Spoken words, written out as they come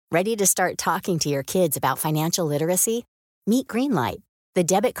Ready to start talking to your kids about financial literacy? Meet Greenlight, the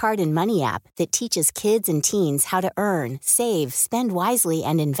debit card and money app that teaches kids and teens how to earn, save, spend wisely,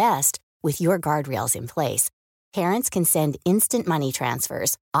 and invest with your guardrails in place. Parents can send instant money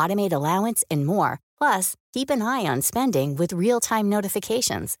transfers, automate allowance, and more. Plus, keep an eye on spending with real-time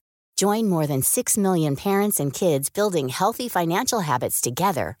notifications. Join more than 6 million parents and kids building healthy financial habits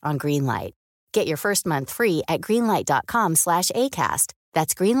together on Greenlight. Get your first month free at greenlight.com/ACAST.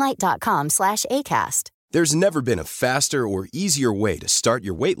 That's greenlight.com/ACAST. There's never been a faster or easier way to start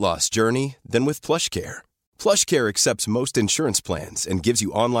your weight loss journey than with PlushCare. PlushCare accepts most insurance plans and gives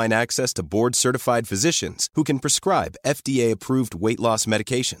you online access to board-certified physicians who can prescribe FDA-approved weight loss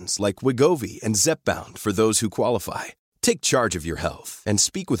medications like Wegovy and Zepbound for those who qualify. Take charge of your health and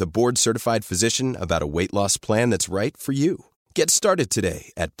speak with a board-certified physician about a weight loss plan that's right for you. Get started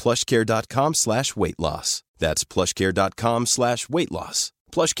today at plushcare.com/weight loss. That's plushcare.com/weight loss.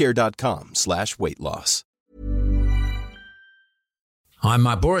 plushcare.com/weight loss. I'm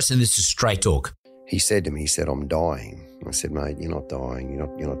Mark Boris and this is Straight Talk. He said to me, I'm dying. I said, mate, you're not dying. You're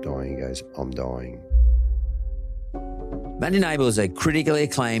not dying. He goes, I'm dying. Matty Nable is a critically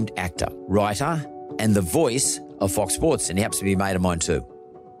acclaimed actor, writer, and the voice of Fox Sports, and he happens to be a mate of mine too.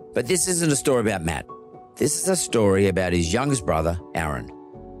 But this isn't a story about Matt. This is a story about his youngest brother, Aaron.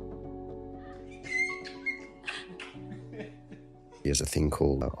 He has a thing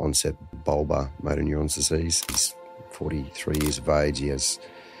called onset bulbar motor neurons disease. He's 43 years of age. He has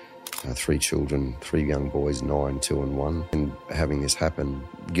 3 children, 3 young boys, 9, 2 and 1. And having this happen,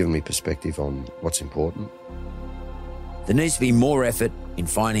 given me perspective on what's important. There needs to be more effort in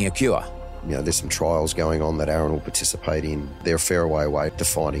finding a cure. You know, there's some trials going on that Aaron will participate in. They're a fair way away to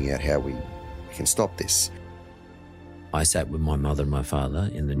finding out how we can stop this. I sat with my mother and my father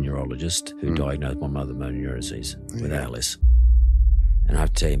and the neurologist who diagnosed my mother with motor neuron disease with ALS. And I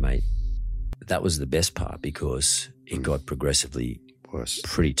have to tell you, mate, that was the best part because it got progressively worse,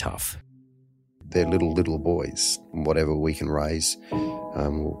 pretty tough. They're little boys. Whatever we can raise,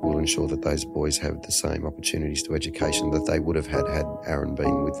 we'll ensure that those boys have the same opportunities to education that they would have had Aaron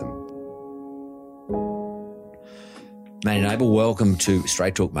been with them. Matty Nable, welcome to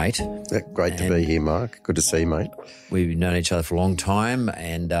Straight Talk, mate. Great to be here, Mark. Good to see you, mate. We've known each other for a long time,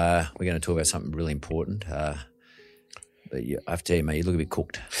 and we're going to talk about something really important. But I have to tell you, mate, you look a bit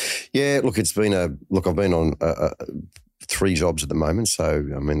cooked. Yeah, look, I've been on 3 jobs at the moment, so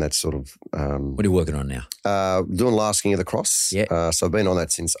I mean that's sort of. What are you working on now? Doing Last King of the Cross. Yeah. So I've been on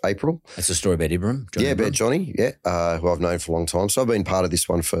that since April. That's a story about Ibrahim. About Johnny. Yeah, who I've known for a long time. So I've been part of this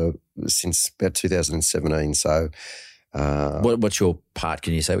one since about 2017. So. What's your part?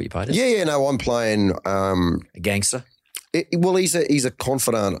 Can you say what your part is? Yeah. No, I'm playing a gangster. He's a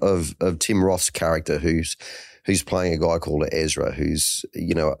confidant of Tim Roth's character, who's playing a guy called Ezra, who's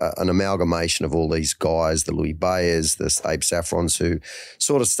an amalgamation of all these guys, the Louis Bayers, the Abe Saffrons, who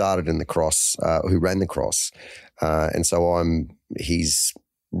sort of started in the cross, who ran the cross, and so I'm his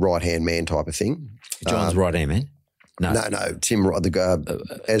right hand man type of thing. John's right hand man. No, Tim Roth,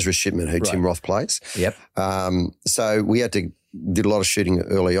 Ezra Shipman, who Tim Roth plays. Yep. So we did a lot of shooting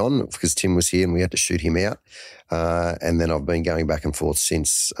early on because Tim was here and we had to shoot him out. And then I've been going back and forth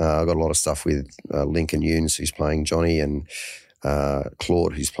since. I've got a lot of stuff with Lincoln Younes, who's playing Johnny, and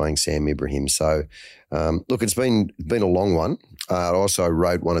Claude, who's playing Sam Ibrahim. So, look, it's been a long one. I also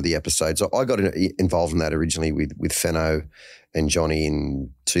wrote one of the episodes. I got involved in that originally with Fenno and Johnny in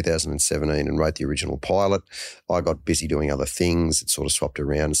 2017 and wrote the original pilot. I got busy doing other things. It sort of swapped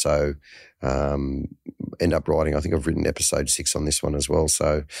around. So end up writing, I think I've written episode 6 on this one as well.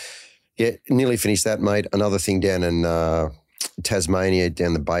 So, yeah, nearly finished that, mate. Another thing down in Tasmania,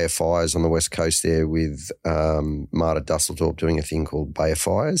 down the Bay of Fires on the west coast there with Marta Dusseldorp doing a thing called Bay of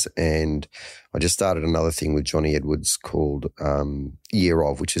Fires. And I just started another thing with Johnny Edwards called Year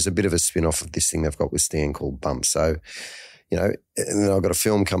Of, which is a bit of a spin-off of this thing they've got with Stan called Bump. So, and then I've got a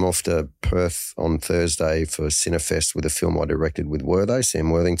film come off to Perth on Thursday for Cinefest with a film I directed with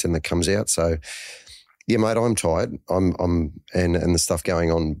Sam Worthington, that comes out. So, yeah, mate, I'm tired. And the stuff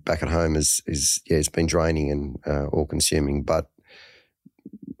going on back at home is it's been draining and all consuming. But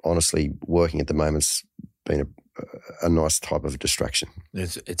honestly, working at the moment's been a nice type of distraction.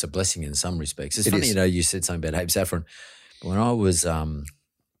 It's a blessing in some respects. It's funny, you said something about Abe Saffron. When I was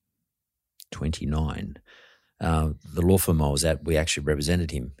 29. The law firm I was at, we actually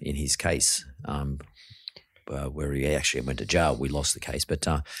represented him in his case where he actually went to jail. We lost the case. But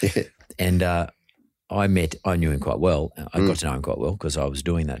and I knew him quite well. I got to know him quite well because I was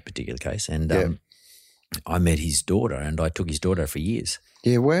doing that particular case. And I met his daughter and I took his daughter for years.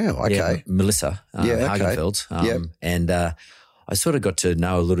 Yeah, wow, okay. Yeah, Melissa Hagenfeld. And I I sort of got to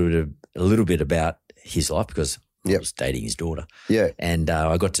know a little bit about his life because I was dating his daughter. Yeah. And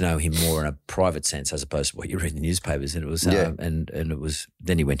I got to know him more in a private sense as opposed to what you read in the newspapers. And it was, and it was,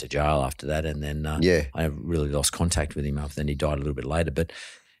 then he went to jail after that. And then I really lost contact with him after then. He died a little bit later. But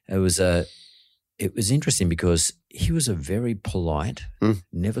it was interesting because he was a very polite,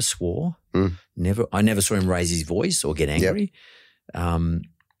 never swore, I never saw him raise his voice or get angry. Yep.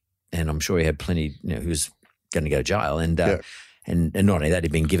 And I'm sure he had plenty, he was going to go to jail. And not only that,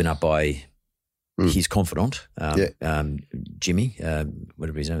 he'd been given up by his confidant, Jimmy,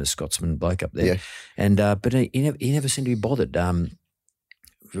 whatever his name is, Scotsman bloke up there. Yeah. And but he never seemed to be bothered.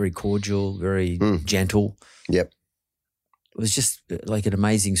 Very cordial, very gentle. Yep. It was just like an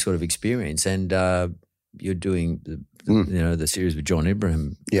amazing sort of experience. And you're doing the series with John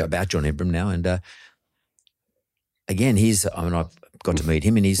Ibrahim about John Ibrahim now. And again, I've got to meet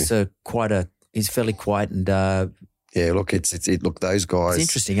him, and he's he's fairly quiet and. Look, those guys. It's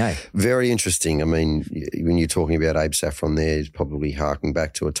interesting, eh? Very interesting. I mean, when you're talking about Abe Saffron there, it's probably harking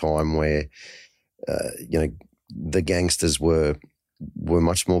back to a time where, the gangsters were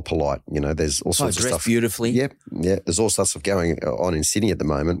much more polite. There's all sorts of stuff. Beautifully. Yeah. There's all sorts of going on in Sydney at the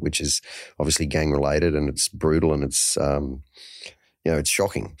moment, which is obviously gang related, and it's brutal, and it's it's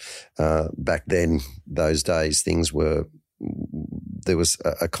shocking. Back then, those days, there was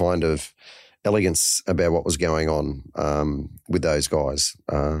a kind of elegance about what was going on with those guys.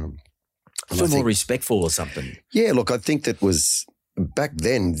 Feel more respectful or something. Yeah, look, I think that was back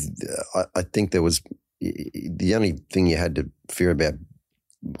then. I think there was the only thing you had to fear about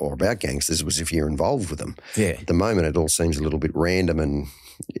gangsters was if you're involved with them. Yeah. At the moment, it all seems a little bit random, and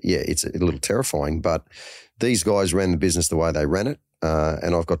it's a little terrifying. But these guys ran the business the way they ran it,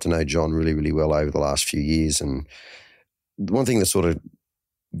 and I've got to know John really, really well over the last few years. And one thing that sort of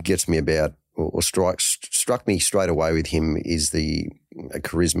gets me about or struck me straight away with him is the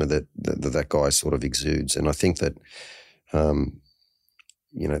charisma that guy sort of exudes. And I think that,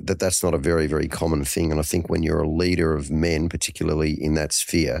 that's not a very, very common thing. And I think when you're a leader of men, particularly in that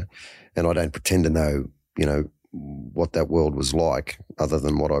sphere, and I don't pretend to know, what that world was like other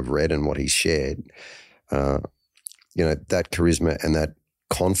than what I've read and what he's shared, that charisma and that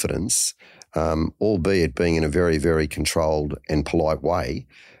confidence, albeit being in a very, very controlled and polite way,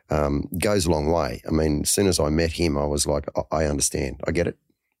 goes a long way. I mean, as soon as I met him, I was like, I understand. I get it.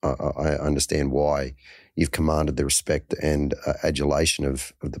 I understand why you've commanded the respect and adulation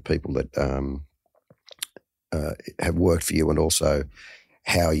of the people that have worked for you, and also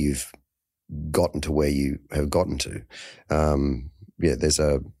how you've gotten to where you have gotten to. There's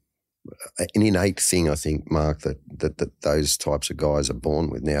an innate thing, I think, Mark, that those types of guys are born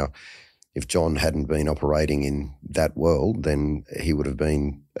with. Now, if John hadn't been operating in that world, then he would have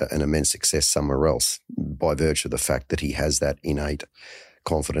been an immense success somewhere else by virtue of the fact that he has that innate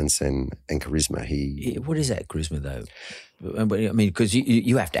confidence and charisma. What is that charisma, though? I mean, because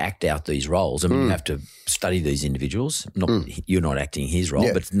you have to act out these roles. I mean, you have to study these individuals. You're not acting his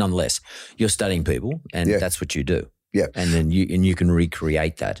role, but nonetheless, you're studying people, and that's what you do. Yeah, and then you can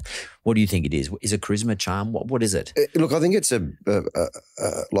recreate that. What do you think it is? Is it charisma, charm? What is it? Look, I think it's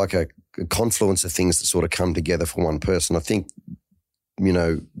like a confluence of things that sort of come together for one person. I think,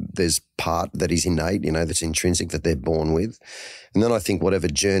 there's part that is innate, that's intrinsic, that they're born with, and then I think whatever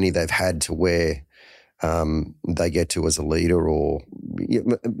journey they've had to where they get to as a leader, or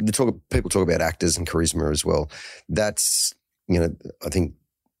people talk about actors and charisma as well. That's I think.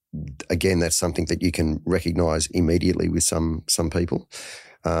 Again, that's something that you can recognise immediately with some people,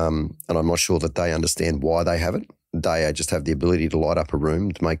 and I'm not sure that they understand why they have it. They just have the ability to light up a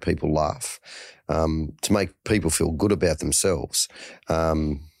room, to make people laugh, to make people feel good about themselves,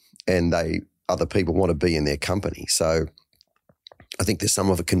 and other people want to be in their company. So I think there's some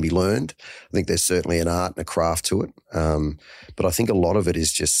of it can be learned. I think there's certainly an art and a craft to it, but I think a lot of it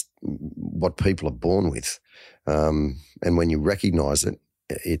is just what people are born with, and when you recognise it,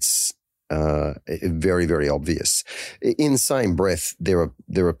 it's very, very obvious. In the same breath, there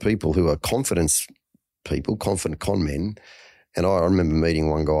are people who are confident con men, and I remember meeting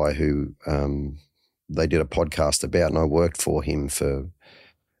one guy who they did a podcast about, and I worked for him for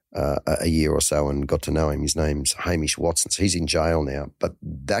a year or so and got to know him. His name's Hamish Watson. So he's in jail now, but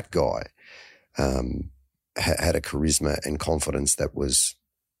that guy had a charisma and confidence that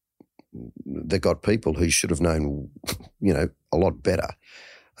got people who should have known, a lot better,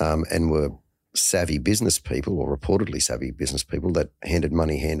 and were savvy business people, or reportedly savvy business people, that handed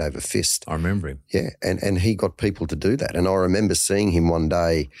money hand over fist. I remember him. Yeah, and he got people to do that. And I remember seeing him one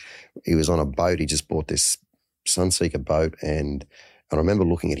day. He was on a boat. He just bought this Sunseeker boat, and I remember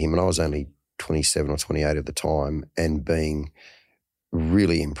looking at him, and I was only 27 or 28 at the time, and being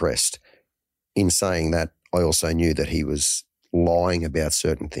really impressed. In saying that, I also knew that he was lying about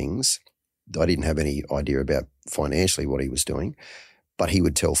certain things. I didn't have any idea about financially what he was doing, but he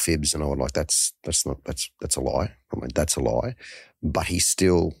would tell fibs, and I would like, that's a lie. I mean, that's a lie. But he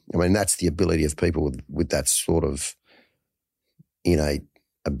still, I mean, that's the ability of people with that sort of innate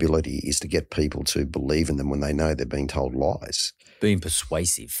ability, is to get people to believe in them when they know they're being told lies. Being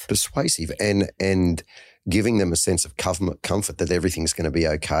persuasive. Persuasive and giving them a sense of comfort that everything's going to be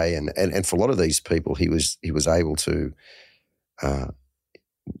okay. And for a lot of these people, he was able to,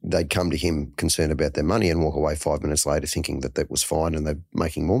 they'd come to him concerned about their money and walk away 5 minutes later thinking that was fine and they're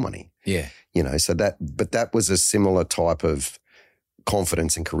making more money. Yeah. You know, so but that was a similar type of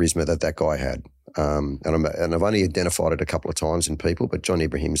confidence and charisma that guy had. And I've only identified it a couple of times in people, but John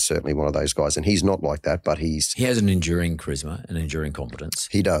Ibrahim's certainly one of those guys, and he's not like that, but he has an enduring charisma, an enduring competence.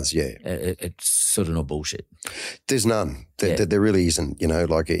 He does, yeah. It's sort of not bullshit. There's none. There really isn't. You know,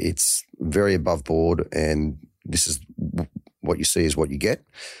 like, it's very above board, and this is what you see is what you get.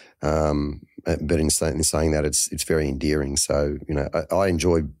 But in saying that, it's very endearing. So, you know, I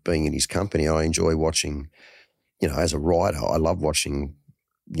enjoy being in his company. I enjoy watching, you know, as a writer, I love watching,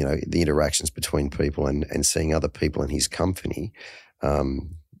 you know, the interactions between people and seeing other people in his company,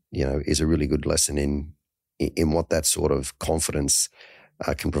 you know, is a really good lesson in what that sort of confidence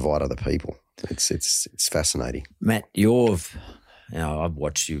can provide other people. It's fascinating. Matt, I've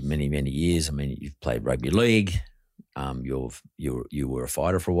watched you many years. I mean, you've played rugby league. You were a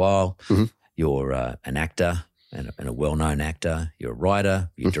fighter for a while. Mm-hmm. You're an actor and a well-known actor. You're a writer.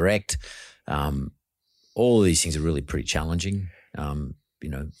 You direct. All of these things are really pretty challenging. You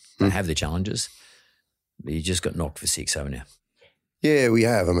know, they have their challenges, but you just got knocked for six, haven't you? Yeah, we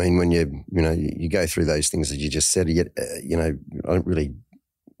have. I mean, when you go through those things that you just said, you know, I don't really.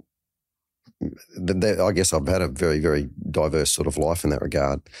 I guess I've had a very, very diverse sort of life in that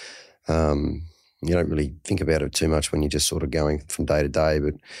regard. You don't really think about it too much when you're just sort of going from day to day.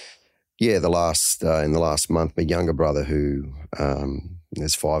 But yeah, in the last month, my younger brother, who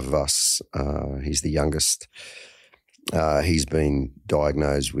there's five of us, he's the youngest. He's been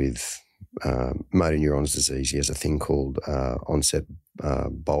diagnosed with motor neurons disease. He has a thing called onset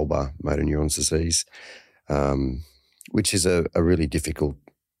bulbar motor neurons disease, which is a really difficult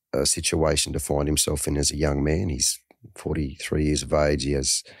situation to find himself in as a young man. He's 43 years of age. He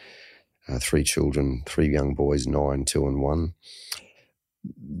has 3 children, 3 young boys, 9, 2 and 1.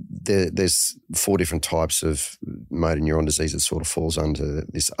 There's 4 different types of motor neuron disease that sort of falls under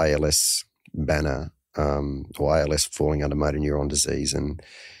this ALS banner, or ALS falling under motor neuron disease. And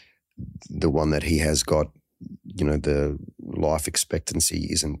the one that he has got, you know, the life expectancy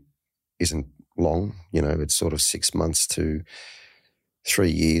isn't long. You know, it's sort of 6 months to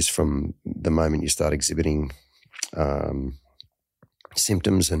 3 years from the moment you start exhibiting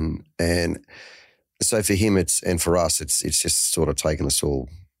symptoms, and so for him and for us it's just sort of taken us all,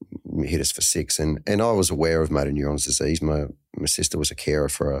 hit us for 6, and I was aware of motor neurons disease. My sister was a carer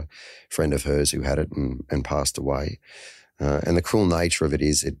for a friend of hers who had it and passed away, and the cruel nature of it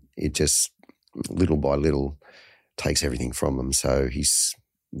is it just little by little takes everything from him. So he's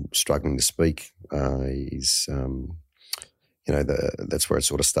struggling to speak. He's you know, that's where it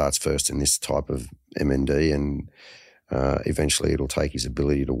sort of starts first in this type of MND, and eventually it'll take his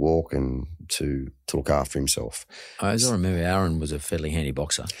ability to walk and to look after himself. As I remember, Aaron was a fairly handy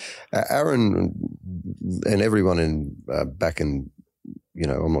boxer. Aaron and everyone back in, you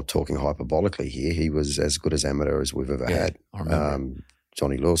know, I'm not talking hyperbolically here, he was as good as amateur as we've ever had. I remember.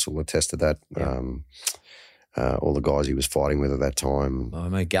 Johnny Lewis will attest to that. Yeah. All the guys he was fighting with at that time. I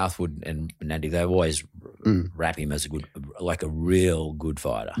mean, Garthwood and Natty, they always rap him as a real good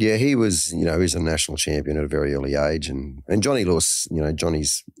fighter. Yeah, he was, you know, he was a national champion at a very early age. And Johnny Lewis, you know,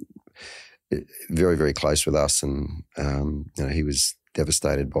 Johnny's very, very close with us. And, you know, he was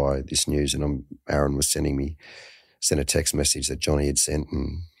devastated by this news. And Aaron was sent a text message that Johnny had sent.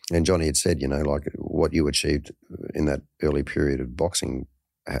 And Johnny had said, you know, like, what you achieved in that early period of boxing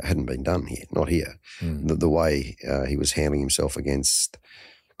hadn't been done here, not here. The way he was handling himself against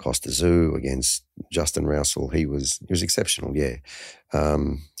Costa Zoo, against Justin Rousel, he was exceptional, yeah.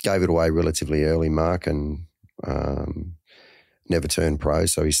 Gave it away relatively early, Mark, and never turned pro,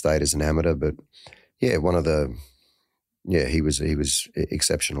 so he stayed as an amateur. But, yeah, he was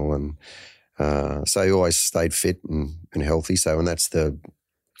exceptional. And so he always stayed fit and healthy. So, and that's the...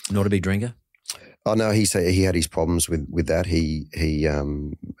 Not a big drinker? Oh no, he had his problems with that.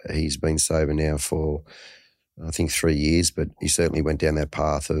 He's been sober now for I think 3 years, but he certainly went down that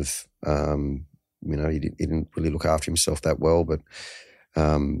path of you know, he didn't really look after himself that well. But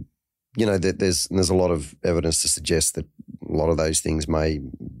there's a lot of evidence to suggest that a lot of those things may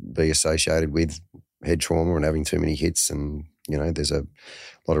be associated with head trauma and having too many hits. And, there's a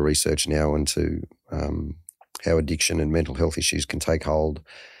lot of research now into how addiction and mental health issues can take hold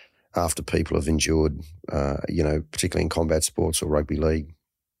after people have endured, particularly in combat sports or rugby league,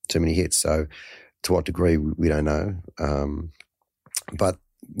 too many hits. So to what degree, we don't know. But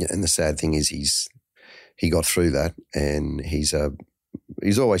and the sad thing is he got through that, and he's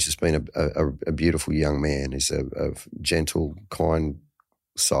always just been a beautiful young man. He's a gentle, kind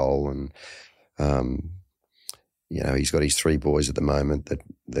soul, and he's got his 3 boys at the moment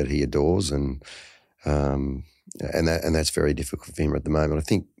that he adores, and that's very difficult for him at the moment. I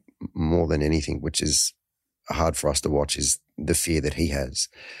think more than anything, which is hard for us to watch, is the fear that he has,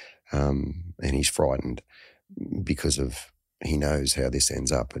 and he's frightened because he knows how this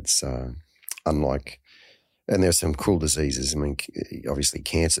ends up. It's unlike. And there's some cruel diseases. I mean, obviously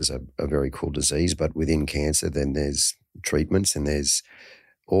cancer's a very cruel disease, but within cancer then there's treatments, and there's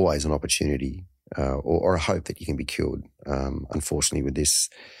always an opportunity or a hope that you can be cured. Unfortunately with this,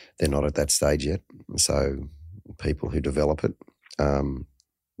 they're not at that stage yet. So people who develop it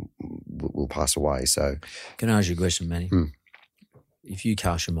will pass away. So, can I ask you a question, Manny? If you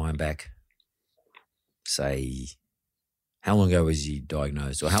cast your mind back, say, how long ago was he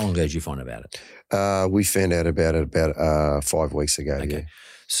diagnosed, or how long ago did you find out about it? We found out about it about 5 weeks ago. Okay. Yeah.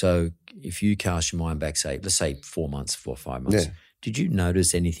 So if you cast your mind back, let's say 4 months, 4 or 5 months, did you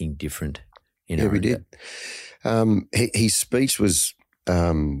notice anything different in Yeah, we did. His speech was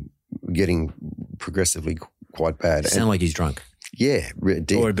getting progressively quite bad. It sounded like he's drunk. Yeah.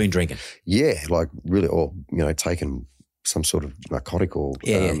 Or had been drinking. Yeah, like really, or, taken some sort of narcotic or...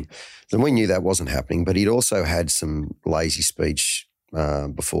 And we knew that wasn't happening, but he'd also had some lazy speech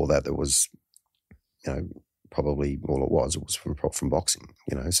before that was, probably all it was from boxing,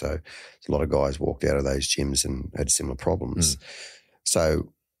 So a lot of guys walked out of those gyms and had similar problems.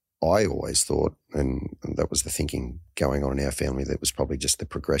 So I always thought, and that was the thinking going on in our family, that was probably just the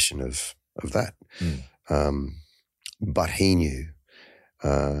progression of that. But he knew.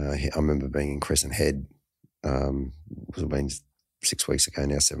 I remember being in Crescent Head, it was been 6 weeks ago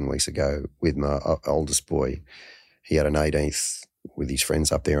now, 7 weeks ago, with my oldest boy. He had an 18th with his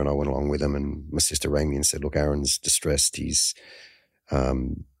friends up there, and I went along with him, and my sister rang me and said, look, Aaron's distressed. He's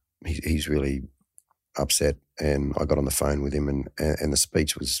really upset. And I got on the phone with him, and the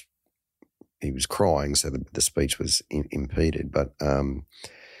speech was, he was crying, so the speech was impeded. But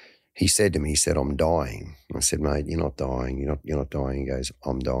he said to me, I'm dying. I said, mate, you're not dying. You're not dying. He goes,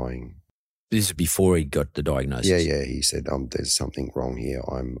 I'm dying. This is before he got the diagnosis. Yeah. He said, there's something wrong here.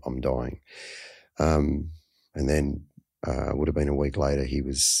 I'm dying. And then it would have been a week later. He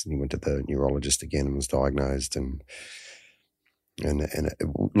went to the neurologist again and was diagnosed. And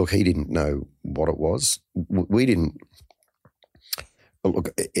look, he didn't know what it was. We didn't. Look,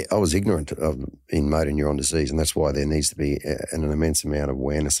 I was ignorant in motor neuron disease, and that's why there needs to be an immense amount of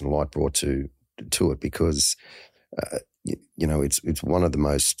awareness and light brought to it, because it's one of the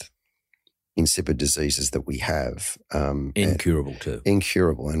most insipid diseases that we have. Incurable too.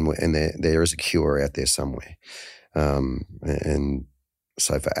 Incurable, and there is a cure out there somewhere. And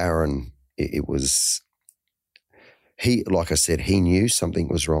so for Aaron, it was, like I said, he knew something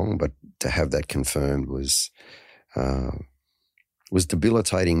was wrong, but to have that confirmed was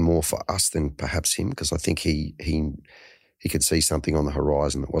debilitating more for us than perhaps him, because I think he could see something on the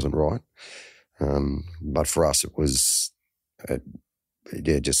horizon that wasn't right. But for us, it was,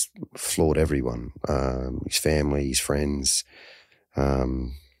 just floored everyone, his family, his friends.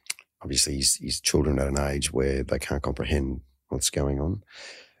 Obviously, his children at an age where they can't comprehend what's going on.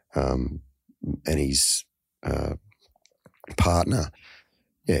 And his partner,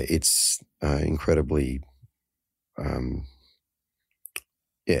 it's incredibly...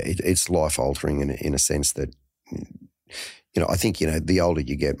 it's life-altering in a sense that, I think, the older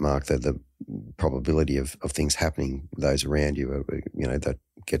you get, Mark, the probability of things happening, those around you, that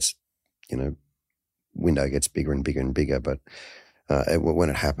gets, window gets bigger and bigger and bigger. But when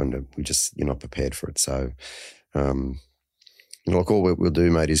it happened, you're not prepared for it. So, look, all we'll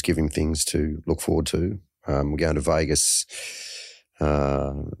do, mate, is give him things to look forward to. We're going to Vegas.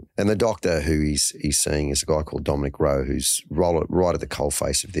 And the doctor who he's seeing is a guy called Dominic Rowe, who's right at the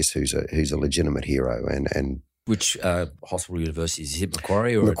coalface of this, who's a legitimate hero. And which hospital university is it?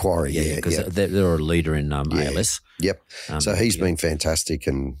 Macquarie? Macquarie, because they're a leader in ALS. Yep. So he's been fantastic,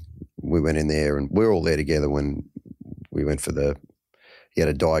 and we went in there, and we're all there together when we went for he had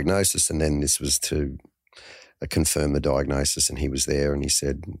a diagnosis, and then this was to confirm the diagnosis, and he was there, and he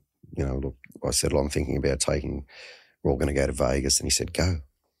said, look, I said, well, I'm thinking about we're all going to go to Vegas. And he said, go.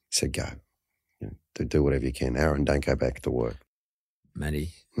 said, go. Do whatever you can. Aaron, don't go back to work. Matty,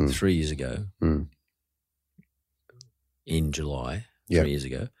 3 years ago, in July, 3 years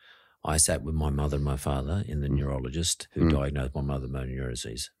ago, I sat with my mother and my father and the neurologist who diagnosed my mother with motor neuron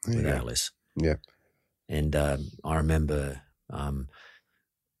disease with ALS. Yeah. And I remember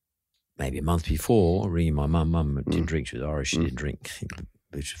maybe a month before ringing my mum. Mum didn't drink. She was Irish. She didn't drink,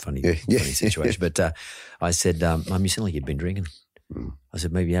 which is a funny situation. But I said, Mum, you sound like you'd been drinking. I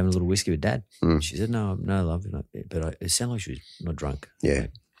said, maybe having a little whiskey with Dad. She said, no, love. But it sounded like she was not drunk. Yeah.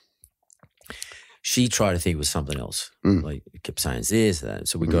 She tried to think it was something else. Like, kept saying it's this, that.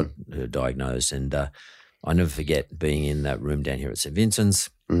 So we got her diagnosed. And I never forget being in that room down here at St. Vincent's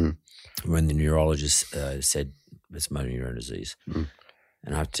when the neurologist said it's motor neuron disease.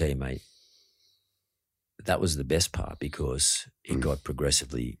 And I have to tell you, mate, that was the best part because it got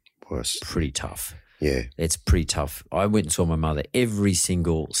progressively worse, pretty tough. Yeah. It's pretty tough. I went and saw my mother every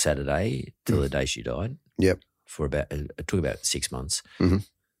single Saturday till the day she died. Yep. It took about 6 months.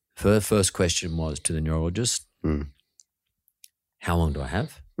 Her first question was to the neurologist, how long do I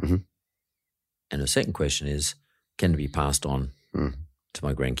have? And the second question is, can it be passed on to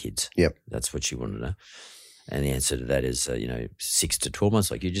my grandkids? Yep. That's what she wanted to know. And the answer to that is, 6 to 12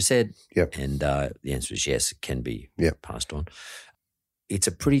 months, like you just said. Yep. And the answer is yes, it can be passed on. It's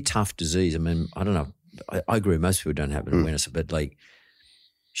a pretty tough disease. I mean, I don't know. I agree. Most people don't have an awareness of it. But like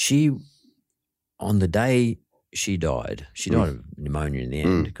on the day she died of pneumonia in the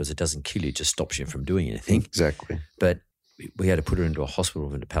end because it doesn't kill you, it just stops you from doing anything. Exactly. But we had to put her into a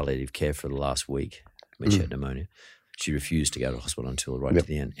hospital, into palliative care for the last week when she had pneumonia. She refused to go to the hospital until right to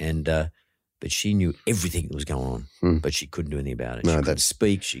the end. And but she knew everything that was going on, but she couldn't do anything about it. She couldn't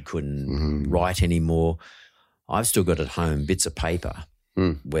speak. She couldn't write anymore. I've still got at home bits of paper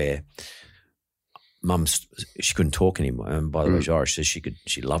where she couldn't talk anymore. And by the way, she's Irish, so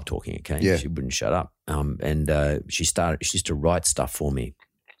she loved talking. Okay, she wouldn't shut up. And she used to write stuff for me.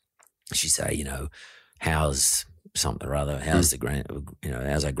 She'd say, how's something or other? How's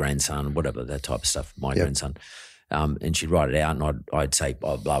how's our grandson? Whatever, that type of stuff. My grandson. And she'd write it out, and I'd say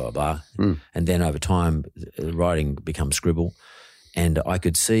blah blah blah. And then over time, the writing becomes scribble, and I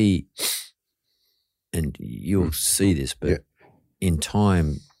could see, and you'll see this, but in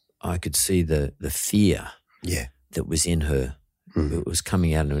time, I could see the fear that was in her. It was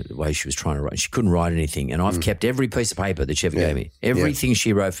coming out in the way she was trying to write. She couldn't write anything, and I've kept every piece of paper that she ever gave me. Everything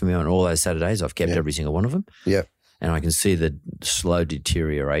she wrote for me on all those Saturdays, I've kept every single one of them. Yeah. And I can see the slow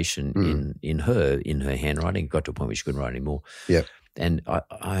deterioration in her handwriting. It got to a point where she couldn't write anymore. Yeah. And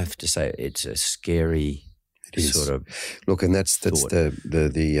I have to say, it's a scary sort of look, and that's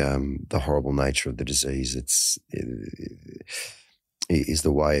the horrible nature of the disease. Is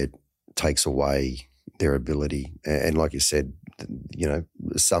the way it takes away their ability, and like you said,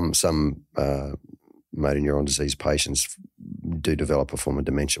 some motor neuron disease patients do develop a form of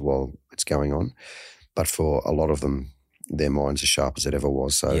dementia while it's going on. But for a lot of them, their mind's as sharp as it ever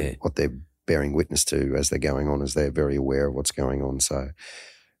was. So what they're bearing witness to as they're going on is they're very aware of what's going on. So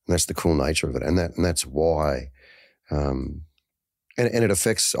that's the cool nature of it. And that's why, and it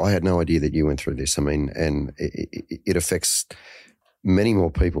affects, I had no idea that you went through this. I mean, and it affects many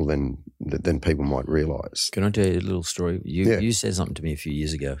more people than people might realise. Can I tell you a little story? You said something to me a few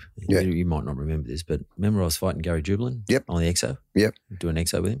years ago. Yeah. You might not remember this, but remember I was fighting Gary Jublin on the EXO? Yep. Doing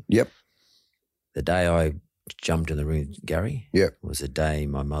EXO with him? Yep. The day I jumped in the ring with Gary was the day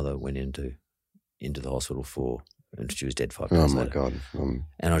my mother went into the hospital and she was dead 5 days later. Oh, my God.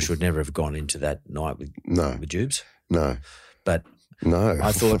 And I should never have gone into that night with Jubes. No. But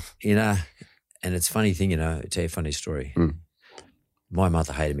I thought, and it's a funny thing, I'll tell you a funny story. My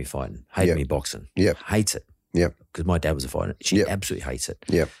mother hated me fighting, hated me boxing, hates it. Because my dad was a fighter. She absolutely hates it.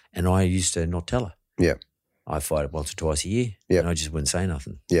 And I used to not tell her. I fight once or twice a year and I just wouldn't say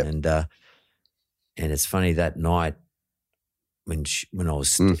nothing. And it's funny that night when I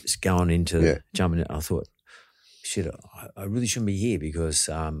was going into jumping in, I thought, shit, I really shouldn't be here because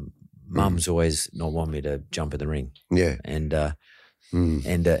Mum's always not want me to jump in the ring. Yeah. And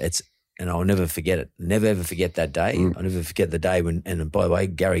I'll never forget it. Never ever forget that day. I'll never forget the day when, and by the way,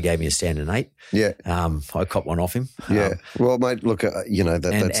 Gary gave me a standing 8. Yeah. I copped one off him. Yeah. Well, mate, look,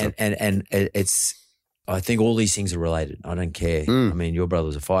 it's, I think all these things are related. I don't care. I mean, your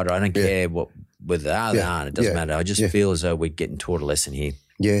brother's a fighter. I don't care whether they are, they aren't. It doesn't matter. I just feel as though we're getting taught a lesson here.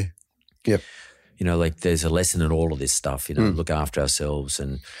 Yeah. Yep. Like there's a lesson in all of this stuff, look after ourselves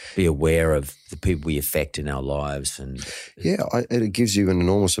and be aware of the people we affect in our lives. And it gives you an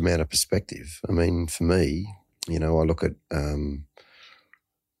enormous amount of perspective. I mean, for me, I look at,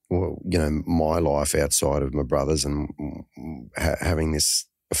 my life outside of my brothers and having this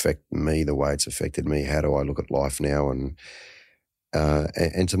affect me the way it's affected me? How do I look at life now? And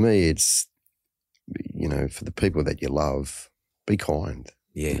to me, it's, for the people that you love, be kind.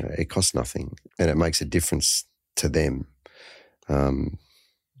 Yeah. It costs nothing and it makes a difference to them. And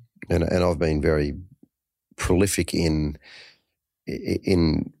I've been very prolific in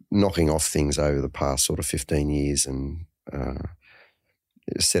knocking off things over the past sort of 15 years and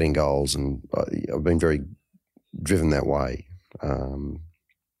setting goals, and I've been very driven that way.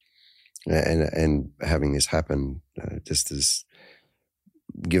 And having this happen just has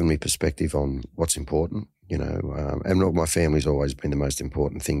given me perspective on what's important, and my family's always been the most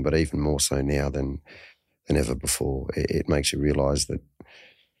important thing, but even more so now than ever before. It makes you realise that,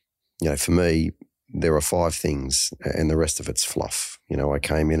 for me, there are 5 things and the rest of it's fluff. I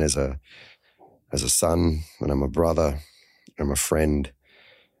came in as a son, and I'm a brother, I'm a friend,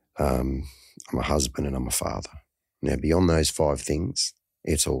 I'm a husband, and I'm a father. Now, beyond those 5 things,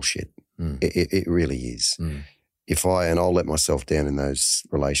 it's all shit. It really is. I'll let myself down in those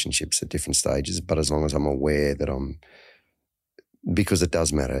relationships at different stages, but as long as I'm aware that because it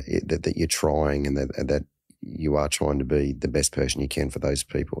does matter, that you're trying and that you are trying to be the best person you can for those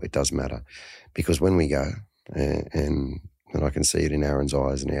people, it does matter. Because when we go, and I can see it in Aaron's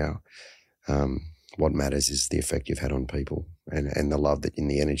eyes now, what matters is the effect you've had on people and the love and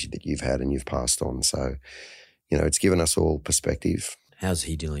the energy that you've had and you've passed on. So, it's given us all perspective. How's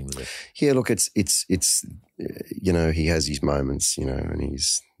he dealing with it? Yeah, look, it's he has his moments, and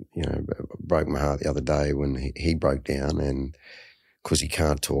he's, broke my heart the other day when he broke down, and because he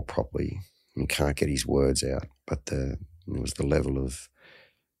can't talk properly, he can't get his words out, but it was the level of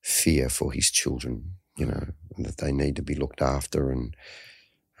fear for his children, that they need to be looked after and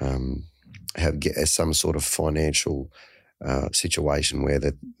have some sort of financial situation where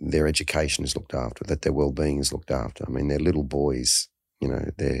their education is looked after, that their well-being is looked after. I mean, they're little boys,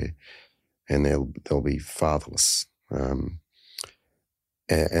 they'll be fatherless,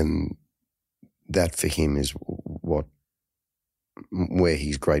 and that for him is where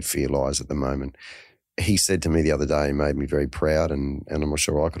his great fear lies at the moment. He said to me the other day, he made me very proud, and I'm not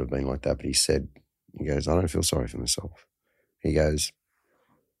sure I could have been like that, but he goes, I don't feel sorry for myself. He goes,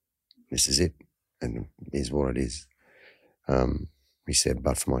 this is it, and here's what it is. He said,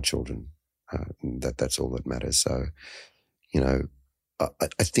 but for my children, that's all that matters. So,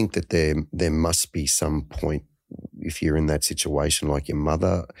 I think that there must be some point, if you're in that situation like your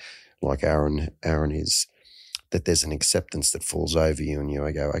mother, like Aaron is, that there's an acceptance that falls over you and you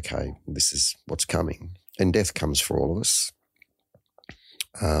go, okay, this is what's coming. And death comes for all of us.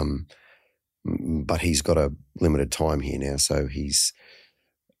 But he's got a limited time here now, so he's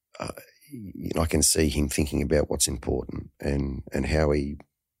I can see him thinking about what's important and how he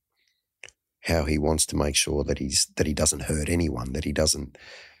wants to make sure that he doesn't hurt anyone, that he doesn't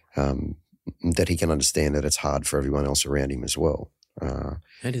that he can understand that it's hard for everyone else around him as well. How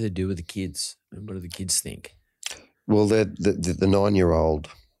do they do with the kids? What do the kids think? Well, the 9-year-old,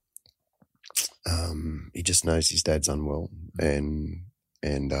 he just knows his dad's unwell and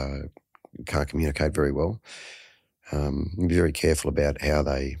can't communicate very well. Be very careful about how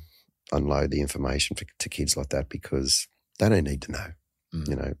they unload the information to kids like that, because they don't need to know.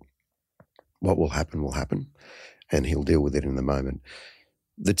 What will happen, and he'll deal with it in the moment.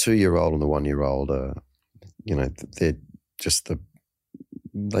 The 2-year-old and the 1-year-old are, they're just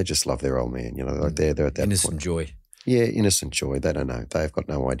they just love their old man. Like they're at that innocent point. Joy. Yeah, innocent joy. They don't know. They've got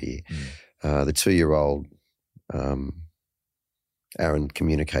no idea. The 2-year-old, Aaron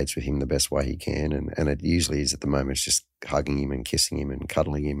communicates with him the best way he can, and it usually is at the moment it's just hugging him and kissing him and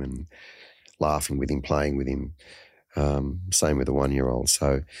cuddling him and laughing with him, playing with him. Same with the 1-year-old.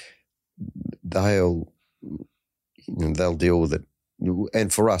 So they'll deal with it.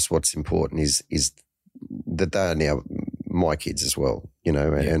 And for us, what's important is that they are now my kids as well,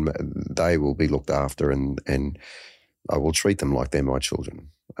 and they will be looked after, and I will treat them like they're my children,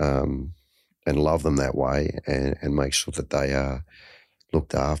 and love them that way, and make sure that they are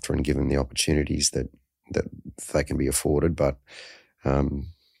looked after and given the opportunities that they can be afforded, but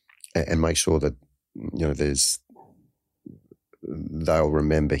and make sure that they'll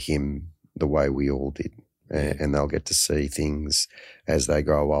remember him the way we all did, and they'll get to see things as they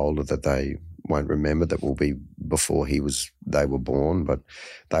grow older that they won't remember, that will be before they were born, but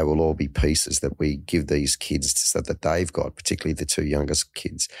they will all be pieces that we give these kids so that they've got, particularly the 2 youngest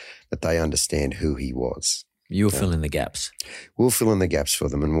kids, that they understand who he was. You'll fill in the gaps. We'll fill in the gaps for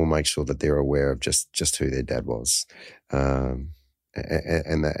them, and we'll make sure that they're aware of just who their dad was. And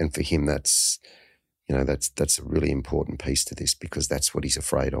for him, that's a really important piece to this, because that's what he's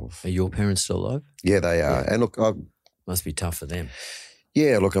afraid of. Are your parents still alive? Yeah, they are. Yeah. And look, must be tough for them.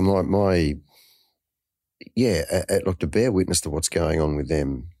 Yeah, look, look, to bear witness to what's going on with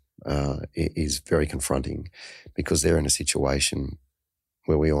them is very confronting, because they're in a situation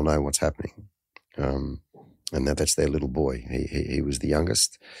where we all know what's happening, and that's their little boy. He was the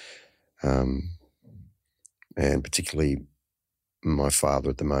youngest, and particularly my father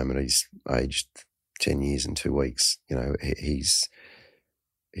at the moment. He's aged 10 years and 2 weeks. You know, he's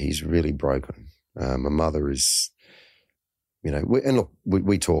really broken. My mother is. You know,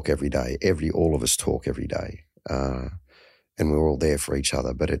 we talk every day. All of us talk every day, and we're all there for each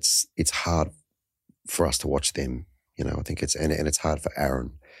other. But it's hard for us to watch them. You know, I think it's hard for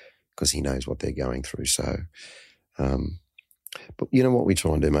Aaron, because he knows what they're going through. So, but you know what we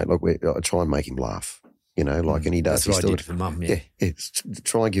try and do, mate? Look, I try and make him laugh. You know, like, and he does. That's what I did for Mum. Yeah,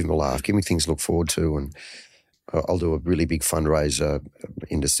 try and give him a laugh, give him things to look forward to, and I'll do a really big fundraiser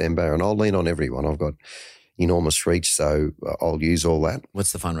in December, and I'll lean on everyone. I've got enormous reach, so I'll use all that.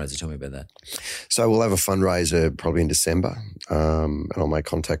 What's the fundraiser? Tell me about that. So we'll have a fundraiser probably in December, and I'll make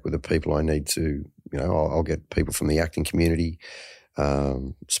contact with the people I need to. You know, I'll get people from the acting community,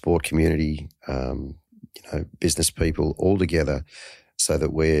 sport community, you know, business people all together, so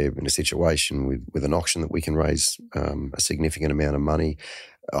that we're in a situation with an auction that we can raise a significant amount of money.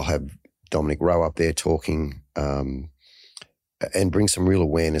 I'll have Dominic Rowe up there talking, and bring some real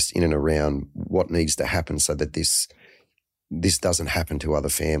awareness in and around what needs to happen so that this doesn't happen to other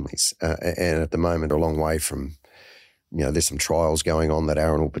families. And at the moment, they're a long way from, you know, there's some trials going on that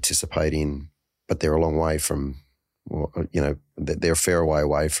Aaron will participate in, but they're a long way from, you know, they're a fair way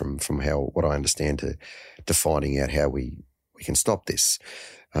away from how, what I understand, to finding out how we can stop this.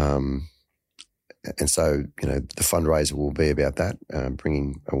 And so, you know, the fundraiser will be about that,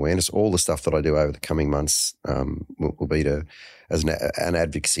 bringing awareness. All the stuff that I do over the coming months will be as an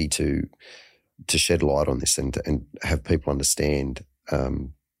advocacy to shed light on this and have people understand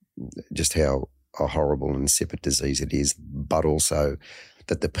just how a horrible and insipid disease it is, but also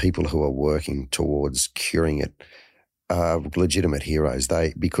that the people who are working towards curing it are legitimate heroes.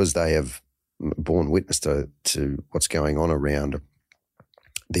 Because they have borne witness to what's going on around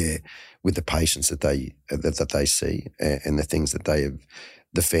there with the patients that they see, and the things that they have,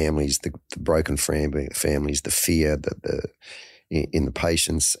 the families, the broken families, the fear in the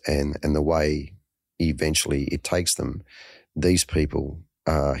patients, and the way eventually it takes them. These people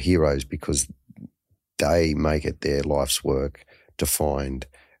are heroes because they make it their life's work to find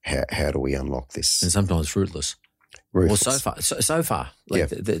how do we unlock this. And sometimes fruitless. Well, so far, like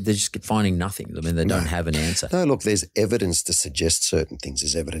they're just finding nothing. I mean, they don't have an answer. No, look, there's evidence to suggest certain things.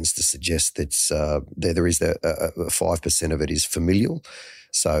 There's evidence to suggest that there is 5% of it is familial,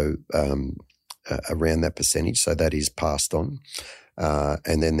 so around that percentage, so that is passed on.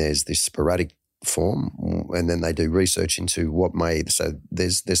 And then there's this sporadic form, and then they do research into what may. So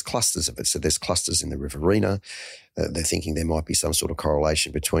there's clusters of it. So there's clusters in the Riverina. They're thinking there might be some sort of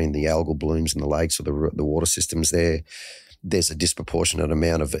correlation between the algal blooms in the lakes or the water systems there. There's a disproportionate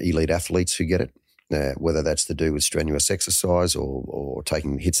amount of elite athletes who get it, whether that's to do with strenuous exercise or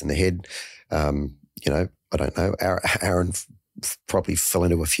taking hits in the head. You know, I don't know. Aaron probably fell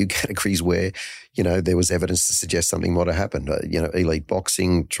into a few categories where, you know, there was evidence to suggest something might have happened. You know, elite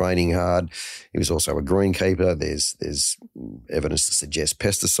boxing, training hard. He was also a greenkeeper. There's evidence to suggest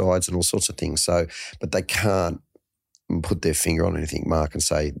pesticides and all sorts of things. So, but they can't put their finger on anything, Mark, and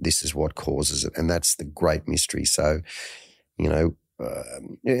say this is what causes it. And that's the great mystery. So, you know,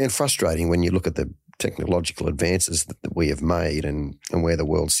 and frustrating when you look at the technological advances that we have made and where the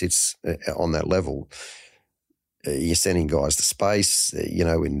world sits on that level. You're sending guys to space, you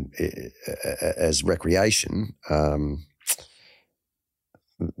know, as recreation.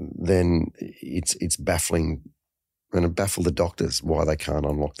 Then it's baffling, and it baffled the doctors why they can't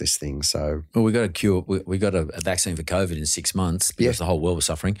unlock this thing. So, well, we got a cure. We got a vaccine for COVID in 6 months because the whole world was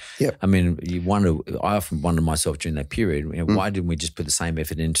suffering. Yeah, I mean, I often wonder myself during that period, you know, why didn't we just put the same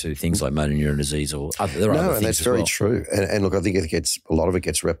effort into things like motor neuron disease or other things? No, and that's very true. And look, I think a lot of it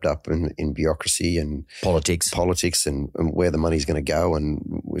gets wrapped up in bureaucracy and politics, and where the money's going to go.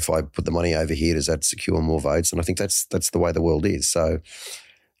 And if I put the money over here, does that secure more votes? And I think that's the way the world is. So,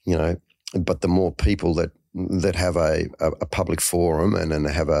 you know, but the more people that have a public forum and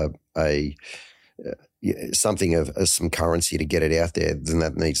have something of some currency to get it out there, then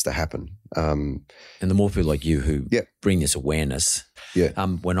that needs to happen. And the more people like you who bring this awareness. Yeah.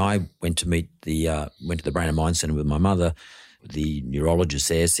 When I went to meet went to the Brain and Mind Centre with my mother, the neurologist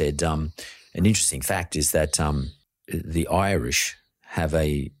there said an interesting fact is that the Irish have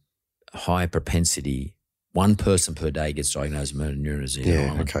a high propensity. One person per day gets diagnosed with motor neuron disease.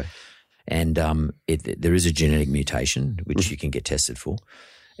 Yeah. Okay. And there is a genetic mutation which you can get tested for.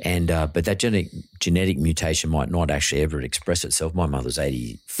 And but that genetic mutation might not actually ever express itself. My mother's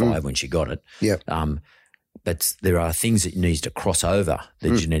 85 when she got it. Yep. But there are things that needs to cross over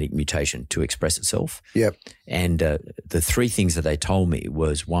the genetic mutation to express itself. Yep. And the three things that they told me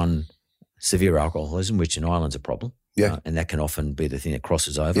was, one, severe alcoholism, which in Ireland's a problem. Yeah. And that can often be the thing that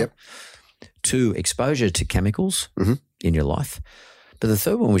crosses over. Yep. 2, exposure to chemicals in your life. But the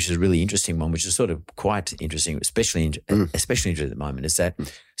third one, which is a really interesting one, which is sort of quite interesting, especially interesting at the moment, is that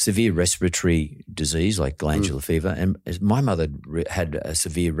severe respiratory disease like glandular fever. And my mother had a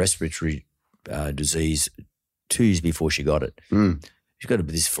severe respiratory disease 2 years before she got it. She got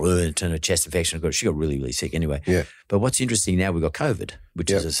this flu and a chest infection. She got really, really sick anyway. Yeah. But what's interesting now, we've got COVID,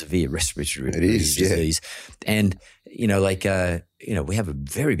 which is a severe respiratory disease. And, we have a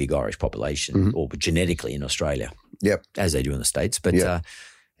very big Irish population, or genetically in Australia, as they do in the States. But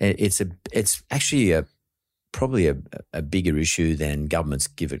it's actually probably a bigger issue than governments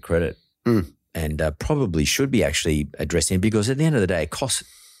give it credit, and probably should be actually addressing, because at the end of the day, it costs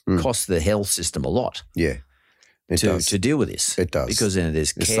the health system a lot. Yeah. To deal with this. It does. Because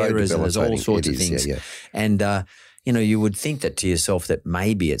there's It's carers so and there's all debilitating. sorts It of is, things. yeah. And, you would think that to yourself that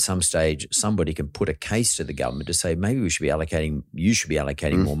maybe at some stage somebody can put a case to the government to say maybe you should be allocating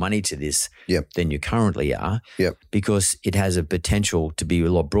more money to this than you currently are, because it has a potential to be a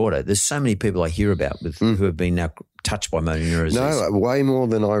lot broader. There's so many people I hear about who have been now touched by motor neuron disease. No, way more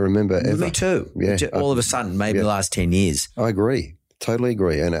than I remember ever. Me too. Yeah. All of a sudden, maybe the last 10 years. I agree. Totally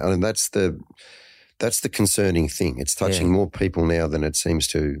agree. And that's the concerning thing. It's touching more people now than it seems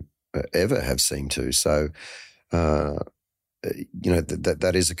to ever have seemed to. So, that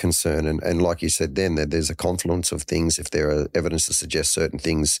is a concern. And like you said then, that there's a confluence of things. If there are evidence to suggest certain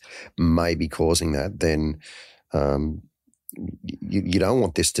things may be causing that, then you don't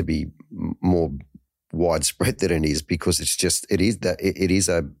want this to be more widespread than it is, because it is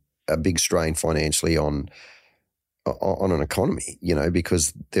a big strain financially on an economy,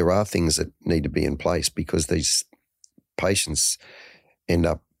 because there are things that need to be in place, because these patients end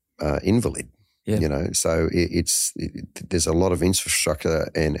up invalid. So there's a lot of infrastructure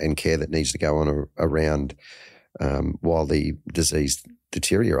and care that needs to go on around while the disease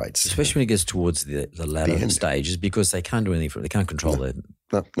deteriorates. Especially when it gets towards the latter stages, because they can't do anything for it. They can't control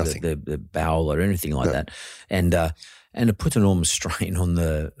the bowel or anything like that. And it puts enormous strain on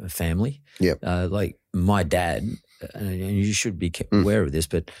the family. Like my dad, and you should be aware of this,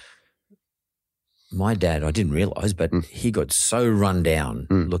 but my dad, I didn't realise, but he got so run down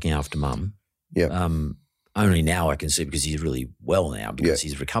looking after mum. Only now I can see, because he's really well now, because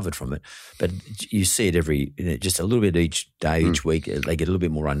he's recovered from it. But you see it just a little bit each day, each week. They get a little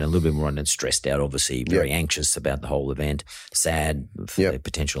bit more run, stressed out, obviously, very anxious about the whole event, sad for the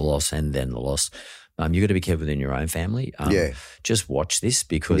potential loss and then the loss. You've got to be careful within your own family. Just watch this,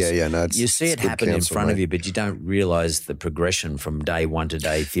 because you see it happen in front of you, but you don't realise the progression from day 1 to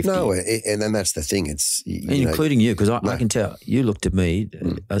day 50. No, and then that's the thing. It's including you, because I can tell you looked at me.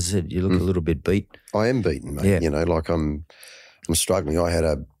 As I said, you look a little bit beat. I am beaten, mate. Like I'm struggling. I had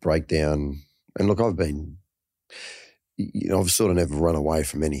a breakdown, and look, I've been. I've sort of never run away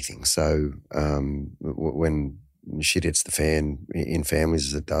from anything. So when shit hits the fan in families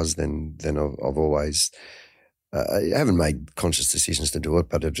as it does, then I've always I haven't made conscious decisions to do it,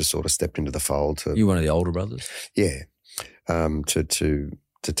 but I've just sort of stepped into the fold. You're one of the older brothers? Yeah. To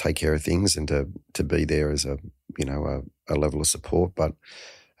take care of things and to be there as a level of support. But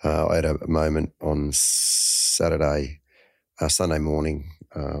I had a moment on Sunday morning,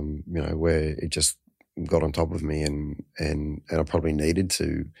 where it just got on top of me, and I probably needed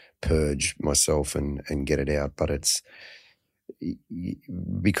to purge myself and get it out. But it's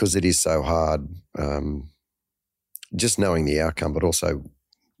because it is so hard, just knowing the outcome, but also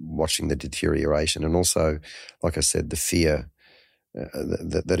watching the deterioration, and also, like I said, the fear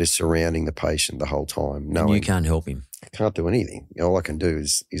that is surrounding the patient the whole time. And you can't help him. I can't do anything. All I can do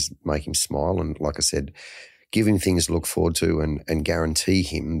is make him smile, and like I said, give him things to look forward to, and guarantee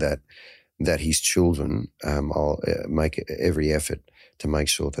him that his children, I'll make every effort to make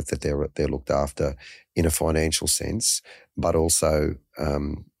sure that they're looked after in a financial sense, but also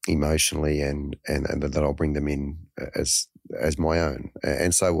emotionally, and that I'll bring them in as my own,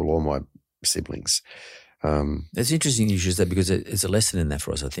 and so will all my siblings. It's interesting you should say, because it's a lesson in that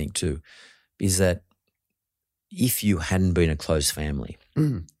for us, I think, too, is that if you hadn't been a close family,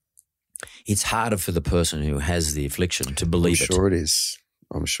 it's harder for the person who has the affliction to believe it.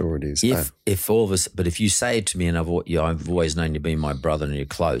 I'm sure it is. If all of us, but if you say it to me, and I've always known you being my brother and you're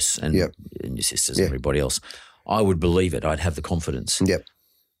close, and your sisters and everybody else, I would believe it. I'd have the confidence.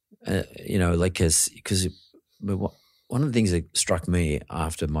 because one of the things that struck me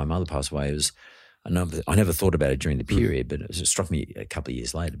after my mother passed away was, I never thought about it during the period, but it struck me a couple of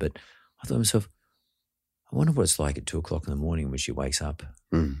years later. But I thought to myself, I wonder what it's like at 2:00 in the morning when she wakes up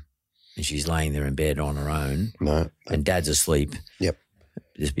and she's laying there in bed on her own. No. And Dad's asleep. Yep.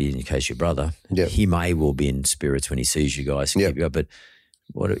 Just be in the case your brother. Yep. He may well be in spirits when he sees you guys. Yep. Keep you up, but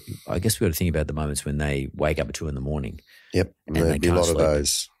I guess we've got to think about the moments when they wake up at 2 a.m. Yep. And There'd be a lot sleep.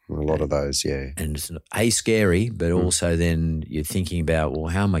 of those. Yeah. And it's scary, but also then you're thinking about, well,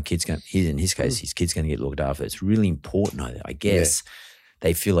 how are my kids going? In his case, his kids going to get looked after. It's really important, I guess. Yeah.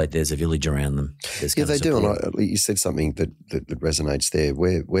 They feel like there's a village around them. Yeah, they do. And you said something that resonates there.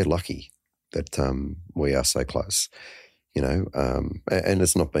 We're lucky that we are so close, and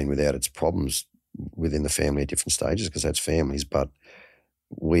it's not been without its problems within the family at different stages, because that's families, but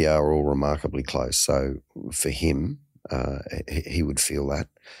we are all remarkably close. So for him, he would feel that.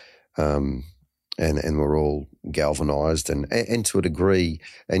 And we're all galvanised and to a degree,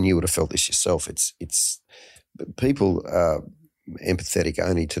 and you would have felt this yourself, it's people are empathetic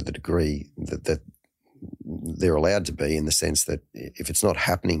only to the degree that they're allowed to be, in the sense that if it's not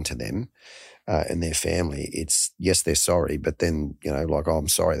happening to them and their family, it's, yes, they're sorry, but then, like, oh, I'm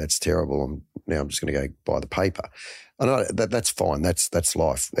sorry, that's terrible. I'm just going to go buy the paper. I know that's fine. That's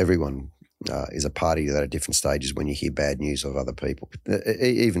life. Everyone is a party to that at different stages when you hear bad news of other people,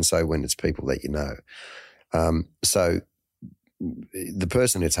 even so when it's people that you know. So the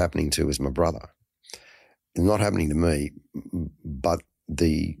person it's happening to is my brother. It's not happening to me, but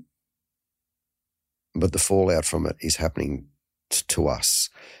the fallout from it is happening to us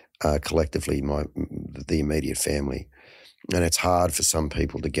collectively, the immediate family. And it's hard for some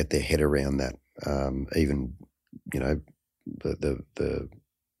people to get their head around that, even, the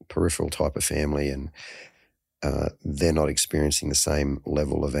peripheral type of family, and they're not experiencing the same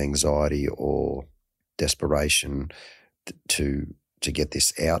level of anxiety or desperation to get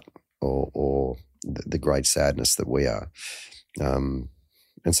this out, or the great sadness that we are. And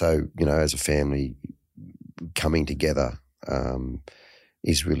so, as a family, coming together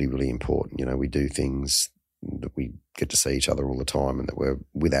is really, really important. We do things that we get to see each other all the time, and that we're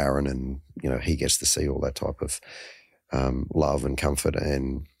with Aaron, and, he gets to see all that type of love and comfort.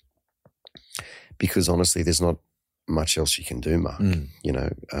 And because honestly, there's not much else you can do, Mark, and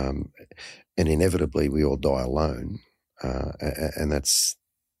inevitably we all die alone. And that's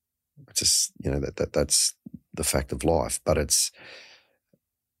just, that's the fact of life. But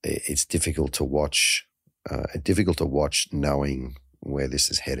it's difficult to watch, knowing where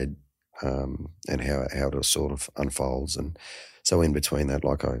this is headed, and how it sort of unfolds. And so in between that,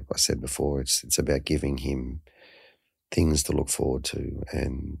 like I said before, it's about giving him things to look forward to,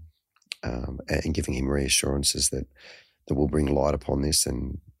 and giving him reassurances that will bring light upon this,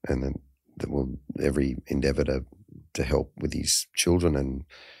 and that will every endeavour to help with his children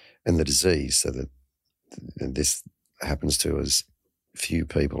and the disease, so that this happens to as few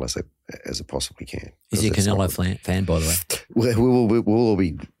people as it possibly can. Is he a Canelo fan, by the way? We'll all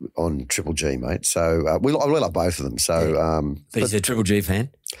be on Triple G, mate. So I love both of them. So, yeah. But he's a Triple G fan?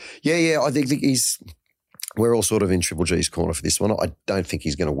 Yeah. I think we're all sort of in Triple G's corner for this one. I don't think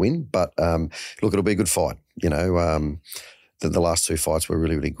he's going to win, but look, it'll be a good fight. The last two fights were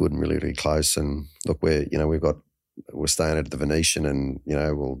really, really good and really, really close. And look, we're staying at the Venetian, and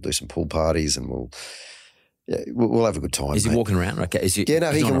we'll do some pool parties, and we'll have a good time. Is he walking around? Okay. He's he can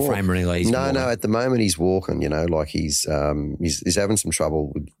on a frame or anything? No. At the moment he's walking. Like he's having some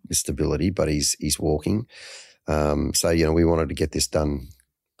trouble with stability, but he's walking. So we wanted to get this done.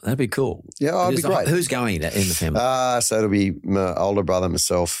 That'd be cool. Yeah, it'd be great. Who's going in the family? So it'll be my older brother,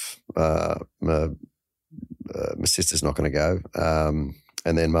 myself, my sister's not going to go,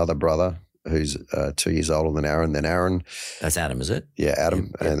 and then my other brother, who's 2 years older than Aaron. Then Aaron. That's Adam, is it? Yeah,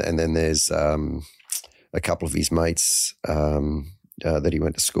 Adam. Yep. And then there's a couple of his mates that he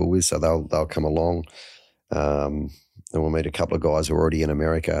went to school with, so they'll come along. And we'll meet a couple of guys who are already in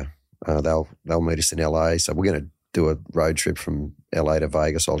America. They'll meet us in LA. So we're going to do a road trip from LA to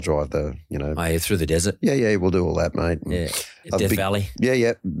Vegas. I'll drive through the desert? Yeah, we'll do all that, mate. Yeah, Death Valley.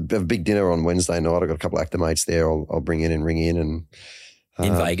 Yeah. Have a big dinner on Wednesday night. I've got a couple of actor mates there. I'll bring in and ring in. And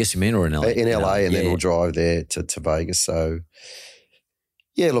in Vegas, you mean, or in LA? In LA, and then we'll drive there to Vegas. So,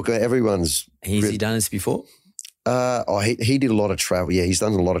 yeah, look, everyone's... Has he done this before? He did a lot of travel. Yeah, he's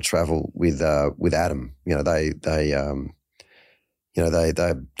done a lot of travel with Adam. They're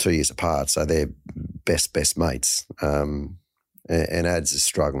 2 years apart, so they're best mates. And Ads is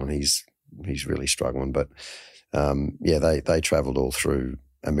struggling. He's really struggling. But they travelled all through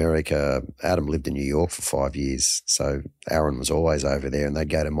America. Adam lived in New York for 5 years, so Aaron was always over there, and they'd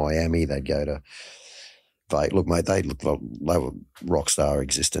go to Miami, they'd go to look, mate, they looked like they were rock star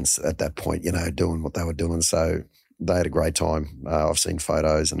existence at that point, doing what they were doing. So they had a great time. I've seen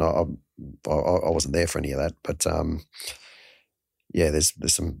photos, and I wasn't there for any of that, but there's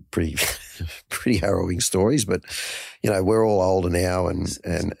some pretty pretty harrowing stories. But we're all older now, and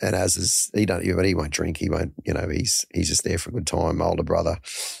as is he won't drink, he won't. He's just there for a good time. Older brother,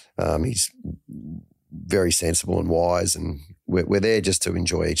 he's very sensible and wise, and we're there just to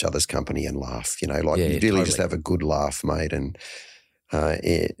enjoy each other's company and laugh. You really totally. just have a good laugh, mate, and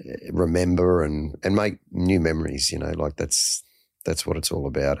remember and make new memories. That's what it's all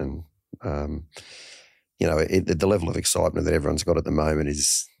about. And the level of excitement that everyone's got at the moment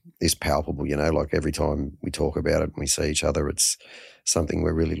is palpable. Every time we talk about it and we see each other, it's something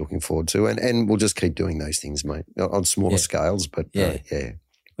we're really looking forward to, and we'll just keep doing those things, mate, on smaller scales. But well,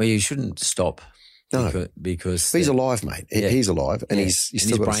 you shouldn't stop. No, because he's alive, mate. He's alive, and he's still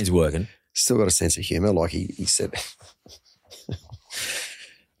his got brain's working. Still got a sense of humour. Like he said,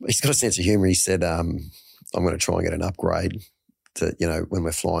 he's got a sense of humour. He said, "I'm going to try and get an upgrade to, when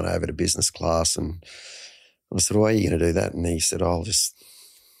we're flying over to business class." And I said, "Why are you going to do that?" And he said, "I'll just,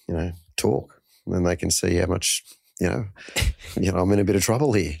 talk, and then they can see how much, I'm in a bit of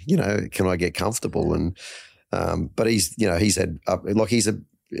trouble here. Can I get comfortable?" And but he's had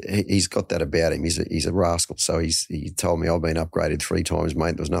he's got that about him. He's a rascal. So he told me, "I've been upgraded 3 times,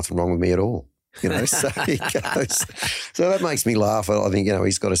 mate. There was nothing wrong with me at all." So he goes. So that makes me laugh. I think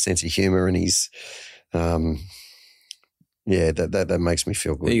he's got a sense of humour, and he's that makes me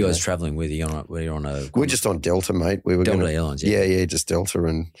feel good. Who are you guys travelling with? We're just on Delta, mate. We were Delta Airlines. Yeah, just Delta,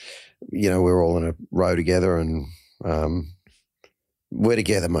 and we're all in a row together, and we're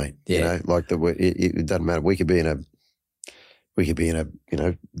together, mate. Yeah. It doesn't matter. We could be in a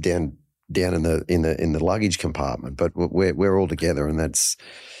down in the luggage compartment, but we're all together, and that's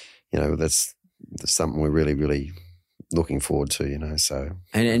something we're really, really looking forward to. So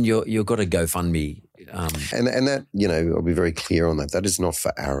and you've got a GoFundMe, and that I'll be very clear on that. That is not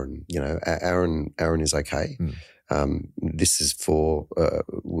for Aaron. Aaron is okay. This is for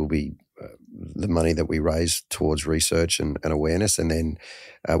will be the money that we raise towards research and awareness, and then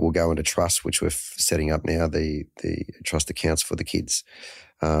we'll go into trust, which we're setting up now, the trust accounts for the kids,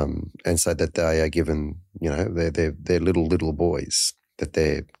 and so that they are given, they're little boys that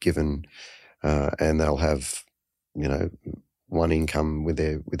they're given, and they'll have, one income with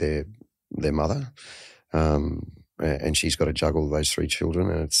their mother, and she's got to juggle those 3 children,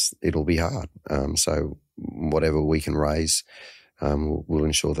 and it'll be hard. So whatever we can raise, we'll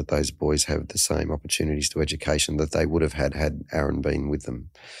ensure that those boys have the same opportunities to education that they would have had Aaron been with them.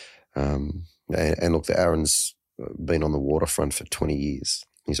 And look, Aaron's been on the waterfront for 20 years.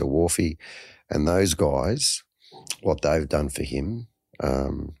 He's a wharfie, and those guys, what they've done for him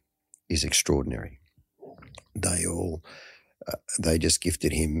is extraordinary. They just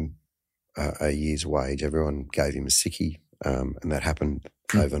gifted him a year's wage. Everyone gave him a sickie, and that happened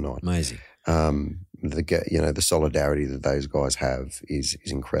overnight. Amazing. The solidarity that those guys have is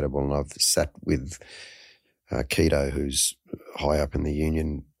incredible. And I've sat with Keto, who's high up in the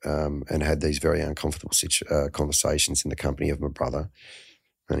union, and had these very uncomfortable conversations in the company of my brother.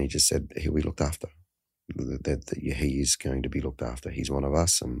 And he just said, he'll be looked after. That he is going to be looked after. He's one of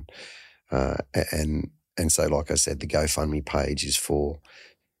us. And so, like I said, the GoFundMe page is for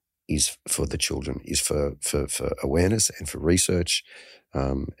the children, is for awareness and for research,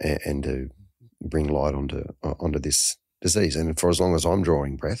 and to bring light onto this disease. And for as long as I'm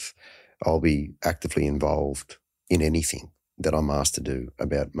drawing breath, I'll be actively involved in anything that I'm asked to do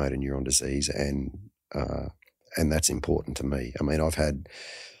about motor neuron disease, and that's important to me. I mean, I've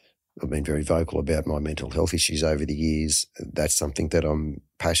been very vocal about my mental health issues over the years. That's something that I'm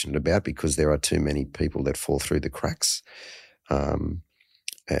passionate about, because there are too many people that fall through the cracks. And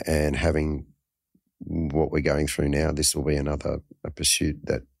having what we're going through now, this will be a pursuit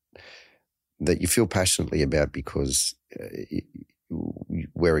that you feel passionately about, because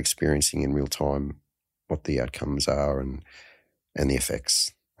we're experiencing in real time what the outcomes are and the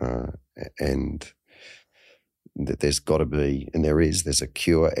effects, and that there's got to be, and there's a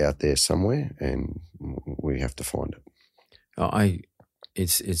cure out there somewhere, and we have to find it.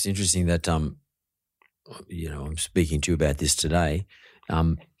 It's interesting that I'm speaking to you about this today.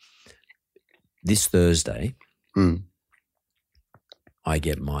 This Thursday, I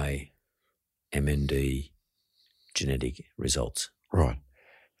get my MND genetic results. Right.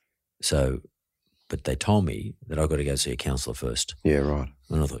 So, but they told me that I've got to go see a counsellor first. Yeah, right.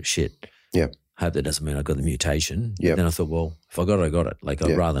 And I thought, shit. Yeah. hope that doesn't mean I got the mutation. Yep. Then I thought, well, if I got it, I got it. Like,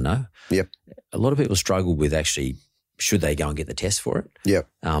 I'd rather know. Yep. A lot of people struggle with actually, should they go and get the test for it? Yep.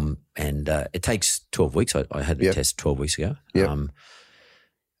 And it takes 12 weeks. I had the test 12 weeks ago. Yep.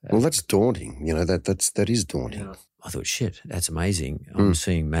 Well, that's daunting. You know, that is daunting. Yeah. I thought, shit, that's amazing. I'm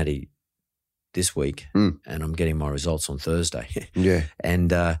seeing Maddie this week and I'm getting my results on Thursday. Yeah.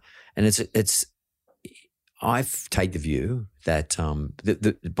 And it's I take the view that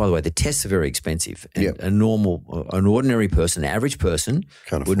by the way, the tests are very expensive, and an ordinary person, an average person,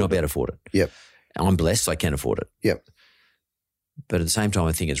 would not be able to afford it. Yep. I'm blessed; I can afford it. Yep. But at the same time,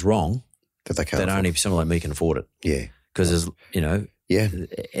 I think it's wrong that they can't. That only someone like me can afford it. Yeah. Because there's,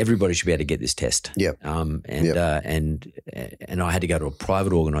 everybody should be able to get this test. Yep. And I had to go to a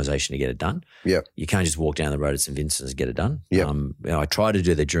private organisation to get it done. Yep. You can't just walk down the road at St Vincent's and get it done. Yep. I tried to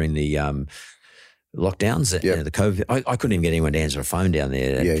do that during the lockdowns, the COVID. I couldn't even get anyone to answer a phone down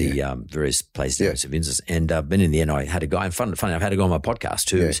there at the various places down at St Vincent's. And then in the end, I had a guy, and funny enough, I had a guy on my podcast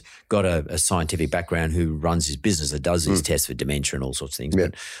who's got a scientific background, who runs his business that does these tests for dementia and all sorts of things.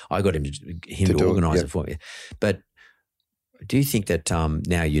 But I got him to organise it for me. But do you think that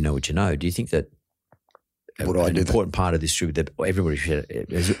now you know what you know? Do you think that an important part of this should that everybody should,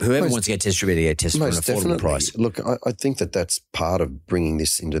 whoever wants to get tested should be able to get tested for an affordable price? Look, I think that's part of bringing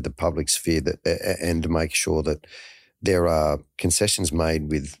this into the public sphere, and to make sure that there are concessions made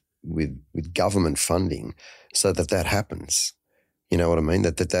with government funding so that happens. You know what I mean?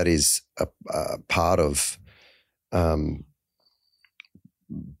 That is a part of the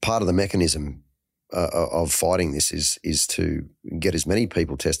mechanism of fighting this is to get as many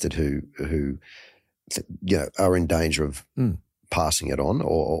people tested who are in danger of passing it on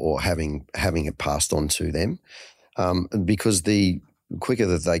or having it passed on to them, because the quicker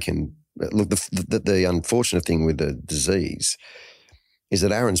that they can look. The unfortunate thing with the disease is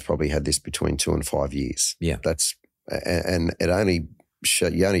that Aaron's probably had this between 2 and 5 years. Yeah, and it only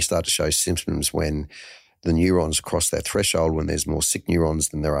you only start to show symptoms when the neurons cross that threshold, when there's more sick neurons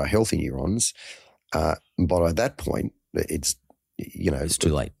than there are healthy neurons. But at that point, it's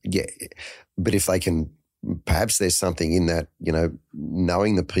too late. Yeah. But if they can, perhaps there's something in that,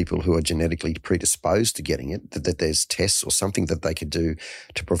 knowing the people who are genetically predisposed to getting it, that there's tests or something that they could do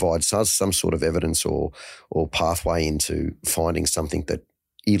to provide some sort of evidence or pathway into finding something that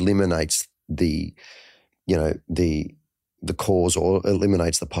eliminates the cause or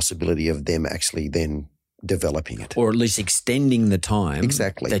eliminates the possibility of them actually then developing it. Or at least extending the time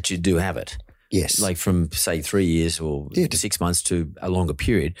that you do have it. Yes. Like from, say, 3 years or 6 months to a longer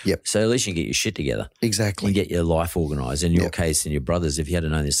period. Yep. So at least you can get your shit together. Exactly. You get your life organised. In your case and your brother's, if you had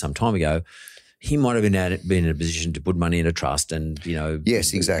known this some time ago, he might have been in a position to put money in a trust and,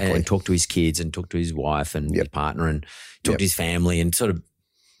 Yes, exactly. And talk to his kids and talk to his wife and his partner and talk to his family and sort of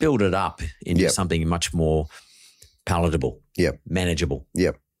build it up into something much more palatable, manageable.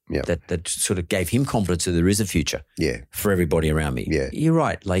 Yep. Yeah. That sort of gave him confidence that there is a future for everybody around me. Yeah. You're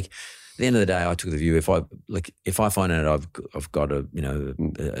right. Like, at the end of the day, I took the view if I find out I've got a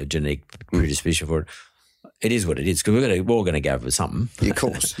genetic predisposition for it, it is what it is, because we're all going to go for something. Yeah, of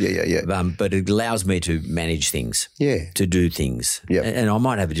course. Yeah. But it allows me to manage things. Yeah. To do things. Yeah. And I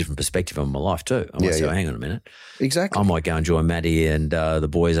might have a different perspective on my life too. I might say, hang on a minute. Exactly. I might go and join Maddie and the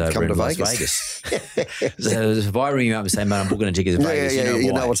boys over in Las Vegas. So if I ring you up and say, man, I'm booking a ticket to Vegas,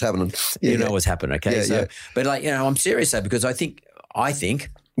 you know what's happening. You know what's happening, okay? Yeah, But I'm serious though, because I think.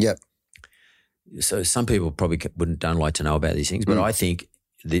 Yeah. So some people probably don't like to know about these things, but I think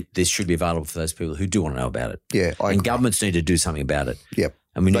this should be available for those people who do want to know about it. Yeah, I agree. Governments need to do something about it. Yep,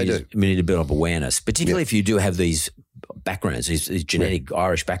 and we need to build up awareness, particularly if you do have these backgrounds, these genetic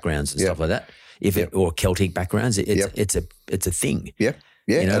Irish backgrounds and stuff like that. Or Celtic backgrounds, it's a thing. Yeah.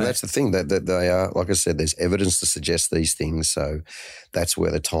 Yeah, and that's the thing, that they are, like I said, there's evidence to suggest these things. So that's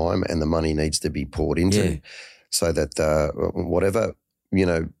where the time and the money needs to be poured into, so that whatever.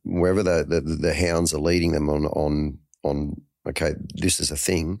 Wherever the hounds are leading them on, okay, this is a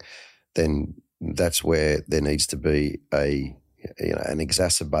thing, then that's where there needs to be an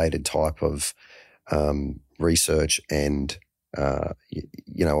exacerbated type of research and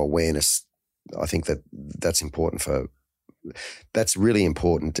awareness. I think that's important that's really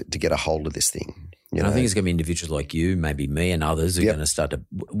important to get a hold of this thing. I think it's going to be individuals like you, maybe me and others who are going to start to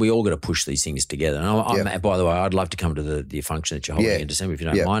 – we all got to push these things together. And by the way, I'd love to come to the function that you're holding in December if you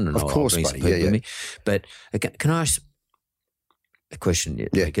don't mind. And of course, I'll bring some people with me. But can I ask a question?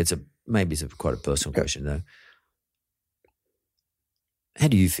 Yeah. Like it's quite a personal question though. How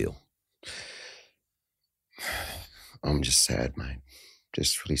do you feel? I'm just sad, mate.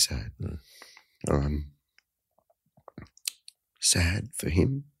 Just really sad. Sad for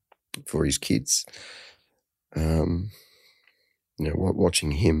him. for his kids.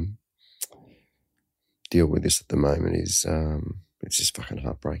 Watching him deal with this at the moment is it's just fucking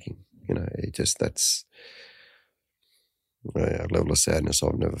heartbreaking. That's a level of sadness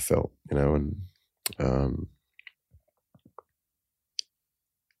I've never felt. And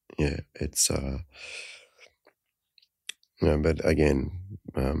it's but again,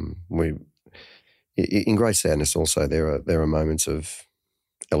 we in great sadness also there are moments of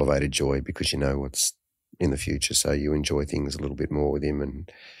elevated joy because you know what's in the future, so you enjoy things a little bit more with him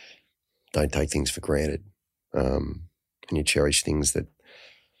and don't take things for granted, and you cherish things that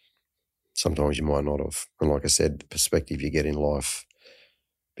sometimes you might not have. And like I said, the perspective you get in life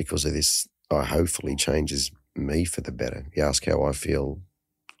because of this hopefully changes me for the better. You ask how I feel,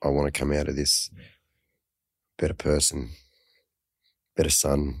 I want to come out of this better person, better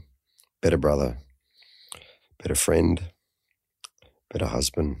son, better brother, better friend, better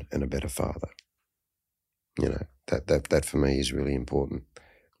husband, and a better father. That for me is really important,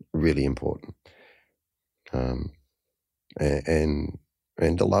 really important. And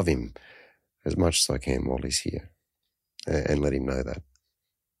to love him as much as I can while he's here, and let him know that.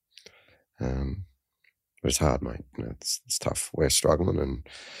 But it's hard, mate. It's tough. We're struggling, and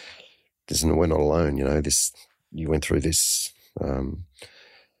we're not alone. You went through this, and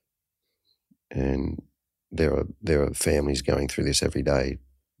there are families going through this every day.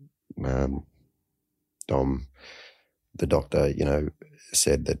 Dom, the doctor,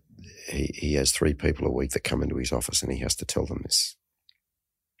 said that he has 3 people a week that come into his office, and he has to tell them this.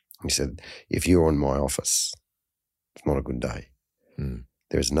 He said, if you're in my office, it's not a good day.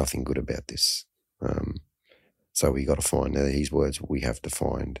 There is nothing good about this. So we got to find, his words, we have to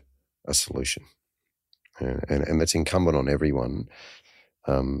find a solution. And that's incumbent on everyone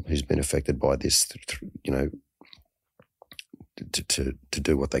who's been affected by this, to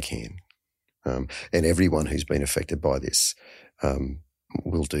do what they can. And everyone who's been affected by this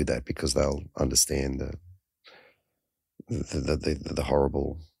will do that because they'll understand the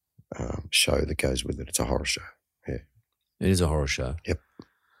horrible show that goes with it. It's a horror show. Yeah, it is a horror show. Yep.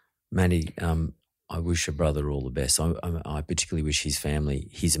 Manny, I wish your brother all the best. I particularly wish his family,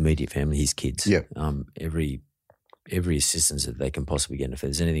 his immediate family, his kids, every assistance that they can possibly get. And if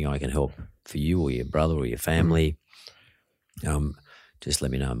there's anything I can help for you or your brother or your family, just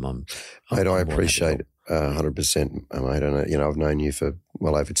let me know, Mum. Mate, I appreciate 100%, mate. I've known you for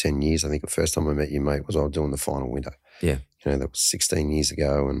well over 10 years. I think the first time I met you, mate, was I was doing the final winter. Yeah. That was 16 years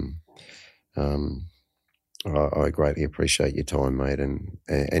ago, and I greatly appreciate your time, mate,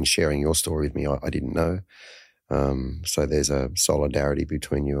 and sharing your story with me. I didn't know. So there's a solidarity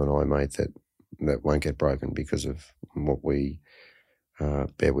between you and I, mate, that won't get broken because of what we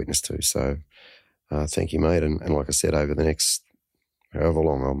bear witness to. So thank you, mate. And like I said, over the next however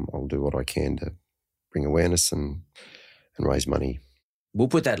long, I'll do what I can to bring awareness and raise money. We'll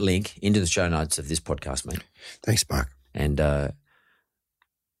put that link into the show notes of this podcast, mate. Thanks, Mark. And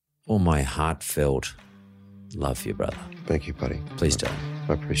all my heartfelt love for your brother. Thank you, buddy. Please do.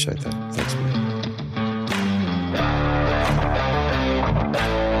 I appreciate that. Thanks, mate.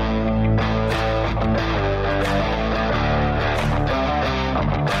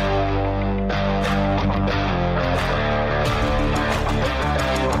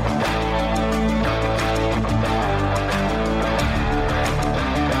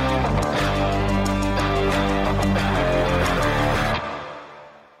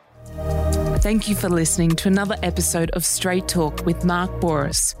 Thank you for listening to another episode of Straight Talk with Mark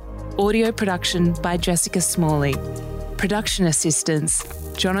Boris. Audio production by Jessica Smalley. Production assistants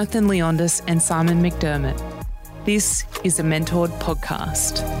Jonathan Leondis and Simon McDermott. This is a Mentored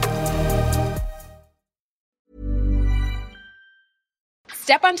podcast.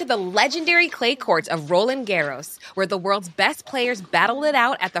 Step onto the legendary clay courts of Roland Garros, where the world's best players battle it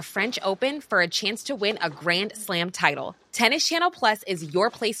out at the French Open for a chance to win a Grand Slam title. Tennis Channel Plus is your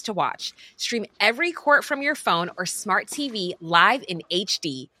place to watch. Stream every court from your phone or smart TV live in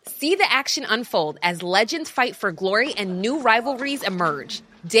HD. See the action unfold as legends fight for glory and new rivalries emerge.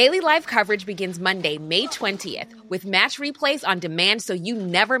 Daily live coverage begins Monday, May 20th, with match replays on demand so you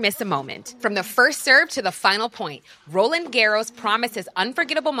never miss a moment. From the first serve to the final point, Roland Garros promises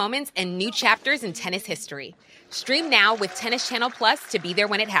unforgettable moments and new chapters in tennis history. Stream now with Tennis Channel Plus to be there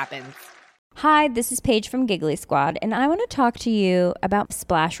when it happens. Hi, this is Paige from Giggly Squad, and I want to talk to you about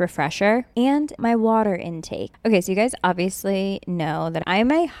Splash Refresher and my water intake. Okay, so you guys obviously know that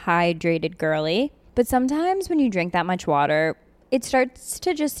I'm a hydrated girly, but sometimes when you drink that much water, it starts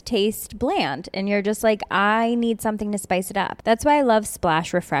to just taste bland, and you're just like, I need something to spice it up. That's why I love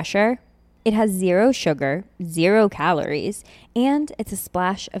Splash Refresher. It has 0 sugar, 0 calories, and it's a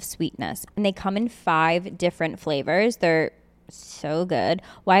splash of sweetness. And they come in 5 different flavors. They're so good.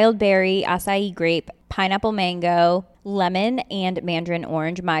 Wild berry, acai grape, pineapple mango, lemon, and mandarin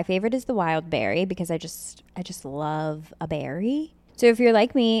orange. My favorite is the wild berry because I just love a berry. So if you're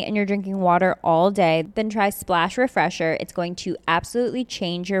like me and you're drinking water all day, then try Splash Refresher. It's going to absolutely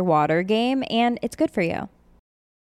change your water game, and it's good for you.